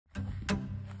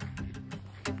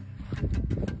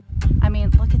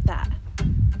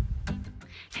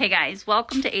Hey guys,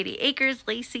 welcome to 80 Acres.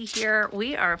 Lacey here.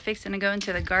 We are fixing to go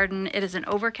into the garden. It is an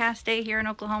overcast day here in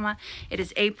Oklahoma. It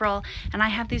is April, and I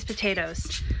have these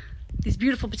potatoes, these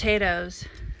beautiful potatoes,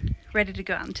 ready to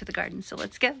go out into the garden. So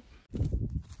let's go.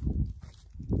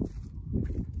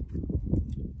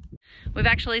 We've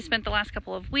actually spent the last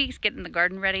couple of weeks getting the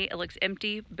garden ready. It looks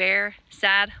empty, bare,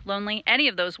 sad, lonely. Any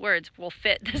of those words will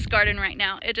fit this garden right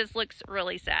now. It just looks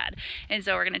really sad. And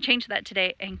so we're gonna change that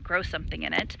today and grow something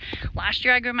in it. Last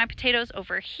year I grew my potatoes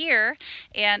over here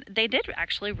and they did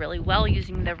actually really well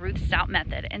using the Ruth stout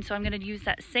method. And so I'm gonna use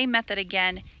that same method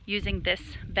again using this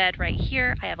bed right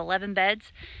here. I have 11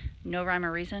 beds, no rhyme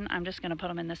or reason. I'm just gonna put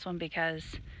them in this one because,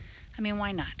 I mean,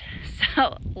 why not?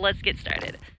 So let's get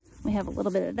started. We have a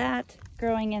little bit of that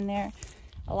growing in there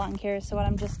along here. So what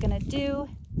I'm just gonna do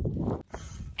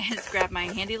is grab my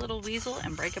handy little weasel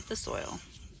and break up the soil.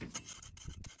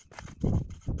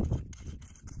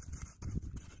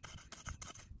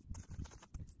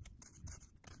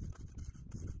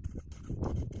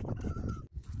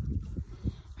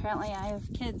 Apparently I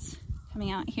have kids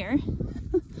coming out here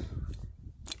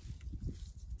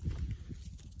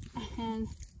and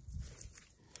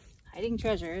hiding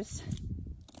treasures.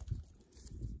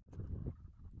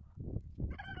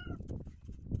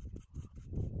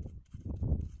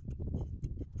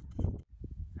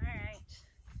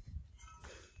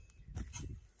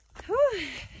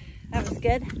 That was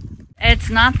good. It's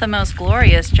not the most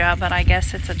glorious job, but I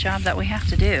guess it's a job that we have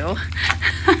to do.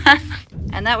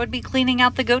 And that would be cleaning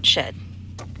out the goat shed.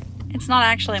 It's not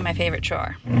actually my favorite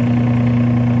chore.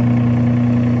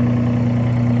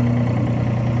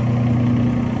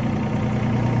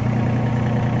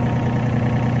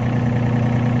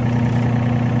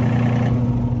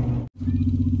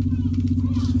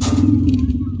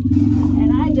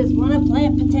 And I just want to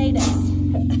plant potatoes.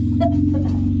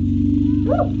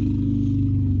 Woo.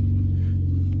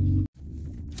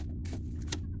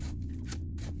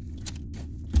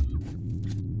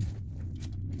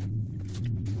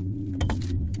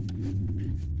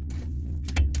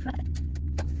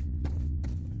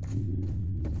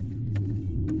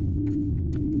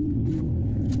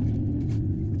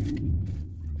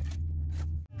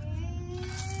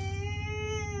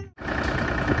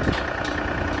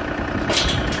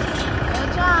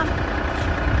 Good job.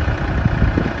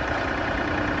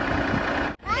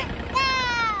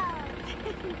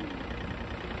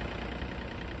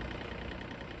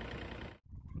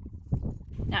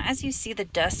 Now, as you see the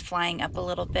dust flying up a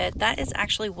little bit, that is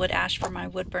actually wood ash from my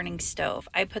wood burning stove.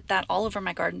 I put that all over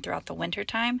my garden throughout the winter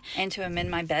time, and to amend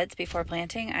my beds before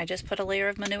planting, I just put a layer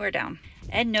of manure down.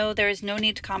 And no, there is no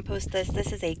need to compost this.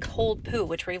 This is a cold poo,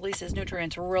 which releases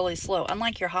nutrients really slow,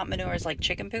 unlike your hot manures like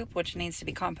chicken poop, which needs to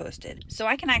be composted. So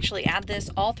I can actually add this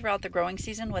all throughout the growing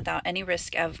season without any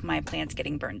risk of my plants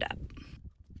getting burned up.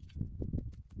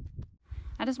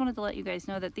 I just wanted to let you guys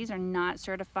know that these are not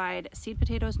certified seed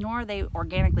potatoes, nor are they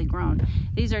organically grown.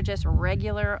 These are just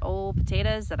regular old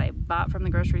potatoes that I bought from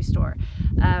the grocery store.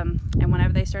 And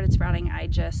whenever they started sprouting, I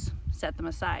just set them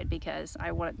aside because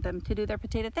I wanted them to do their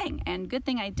potato thing. And good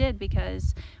thing I did,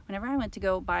 because whenever I went to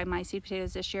go buy my seed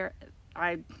potatoes this year,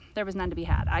 there was none to be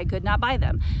had. I could not buy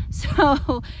them.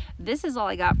 So this is all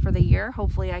I got for the year.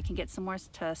 Hopefully I can get some more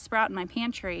to sprout in my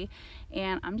pantry,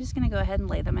 and I'm just gonna go ahead and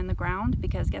lay them in the ground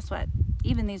because guess what?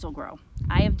 Even these will grow.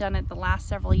 I have done it the last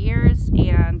several years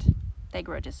and they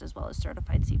grow just as well as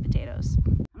certified seed potatoes.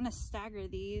 I'm gonna stagger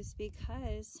these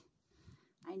because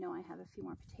I know I have a few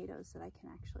more potatoes that I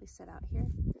can actually set out here.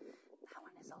 That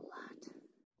one is a lot.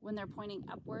 When they're pointing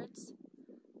upwards,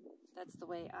 that's the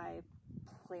way I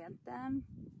plant them.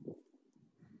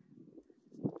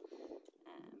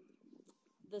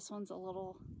 This one's a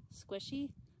little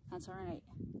squishy. That's all right.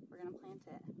 We're gonna plant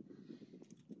it.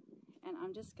 And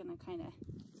I'm just gonna kind of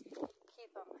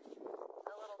keep them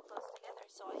a little close together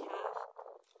so I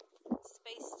have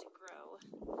space to grow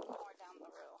more down the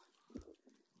row.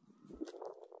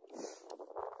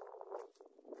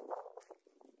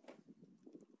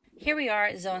 Here we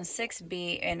are, zone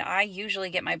 6B, and I usually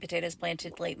get my potatoes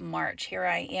planted late March. Here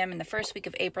I am in the first week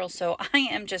of April, so I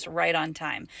am just right on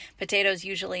time. Potatoes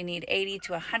usually need 80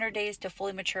 to 100 days to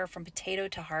fully mature from potato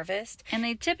to harvest, and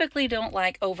they typically don't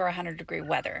like over 100-degree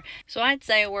weather. So I'd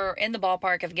say we're in the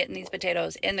ballpark of getting these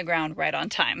potatoes in the ground right on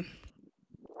time.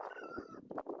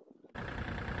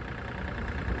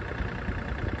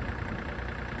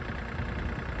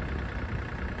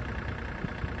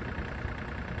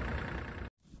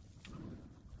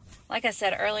 Like I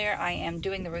said earlier, I am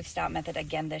doing the Ruth Stout method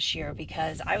again this year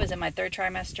because I was in my 3rd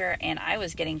trimester and I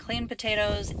was getting clean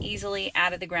potatoes easily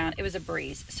out of the ground. It was a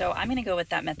breeze. So I'm going to go with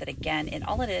that method again, and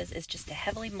all it is just a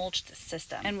heavily mulched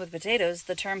system. And with potatoes,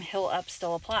 the term hill up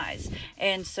still applies.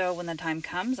 And so when the time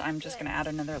comes, I'm just going to add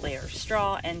another layer of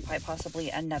straw and quite possibly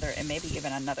another, and maybe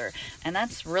even another. And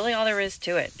that's really all there is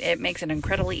to it. It makes an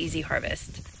incredibly easy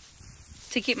harvest.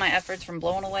 To keep my efforts from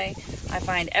blowing away, I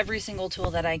find every single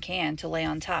tool that I can to lay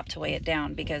on top to weigh it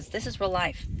down, because this is real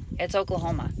life. It's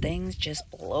Oklahoma. Things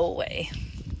just blow away.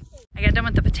 I got done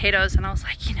with the potatoes and I was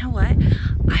like, you know what?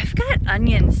 I've got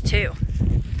onions too.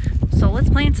 So let's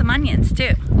plant some onions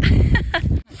too.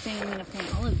 I'm not saying I'm going to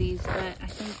plant all of these, but I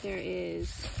think there is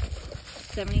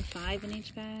 75 in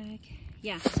each bag.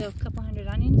 Yeah, so a couple hundred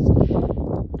onions.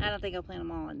 I don't think I'll plant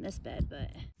them all in this bed,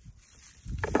 but...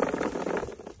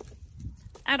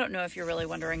 I don't know if you're really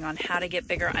wondering on how to get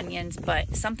bigger onions,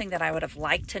 but something that I would have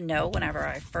liked to know whenever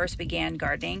I first began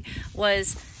gardening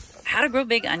was how to grow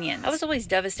big onions. I was always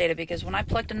devastated because when I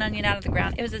plucked an onion out of the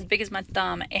ground, it was as big as my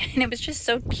thumb and it was just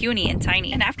so puny and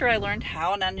tiny. And after I learned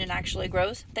how an onion actually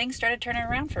grows, things started turning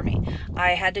around for me.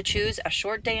 I had to choose a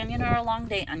short day onion or a long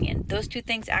day onion. Those two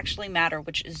things actually matter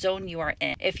which zone you are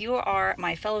in. If you are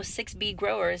my fellow 6B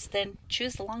growers, then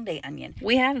choose the long day onion.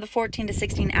 We have the 14 to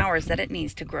 16 hours that it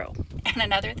needs to grow. And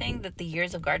another thing that the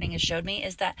years of gardening has showed me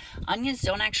is that onions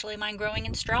don't actually mind growing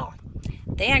in straw.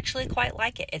 They actually quite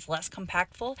like it. It's less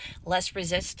compactful, less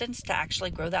resistance to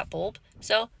actually grow that bulb.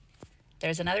 So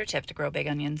there's another tip to grow big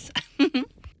onions.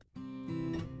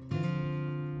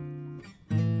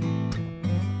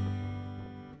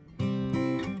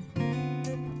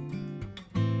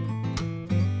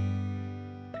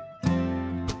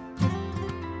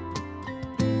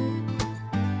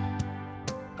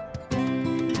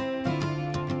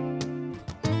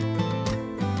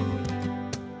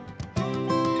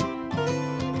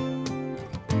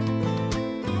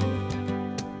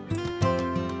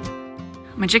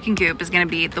 My chicken coop is going to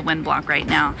be the wind block right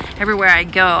now. Everywhere I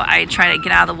go, I try to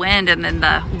get out of the wind, and then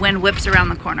the wind whips around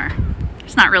the corner.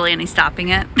 There's not really any stopping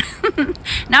it.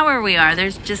 Not where we are.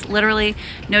 There's just literally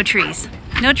no trees.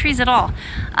 No trees at all.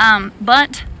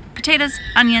 But potatoes,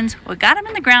 onions, we got them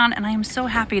in the ground, and I am so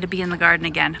happy to be in the garden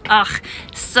again. Ugh,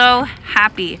 so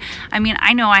happy. I mean,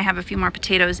 I know I have a few more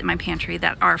potatoes in my pantry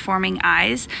that are forming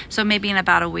eyes, so maybe in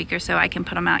about a week or so I can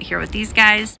put them out here with these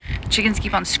guys. Chickens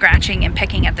keep on scratching and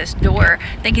pecking at this door,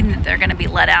 thinking that they're gonna be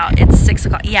let out. It's 6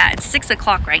 o'clock. Yeah, it's 6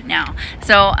 o'clock right now.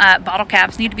 So bottle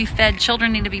caps need to be fed,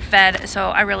 children need to be fed, so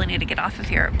I really need to get off of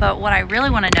here. But what I really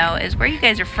wanna know is where you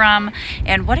guys are from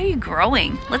and what are you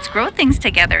growing? Let's grow things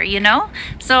together, you know?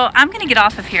 So I'm gonna get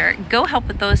off of here, go help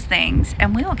with those things,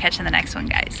 and we will catch you in the next one,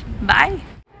 guys. Bye.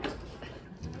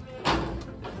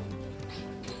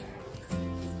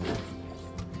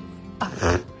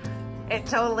 Oh, it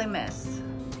totally missed.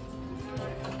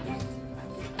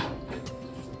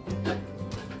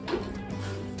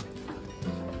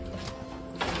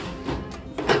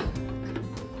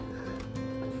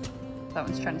 That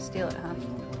one's trying to steal it, huh?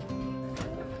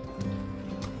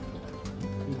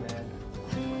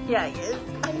 Yeah, he is.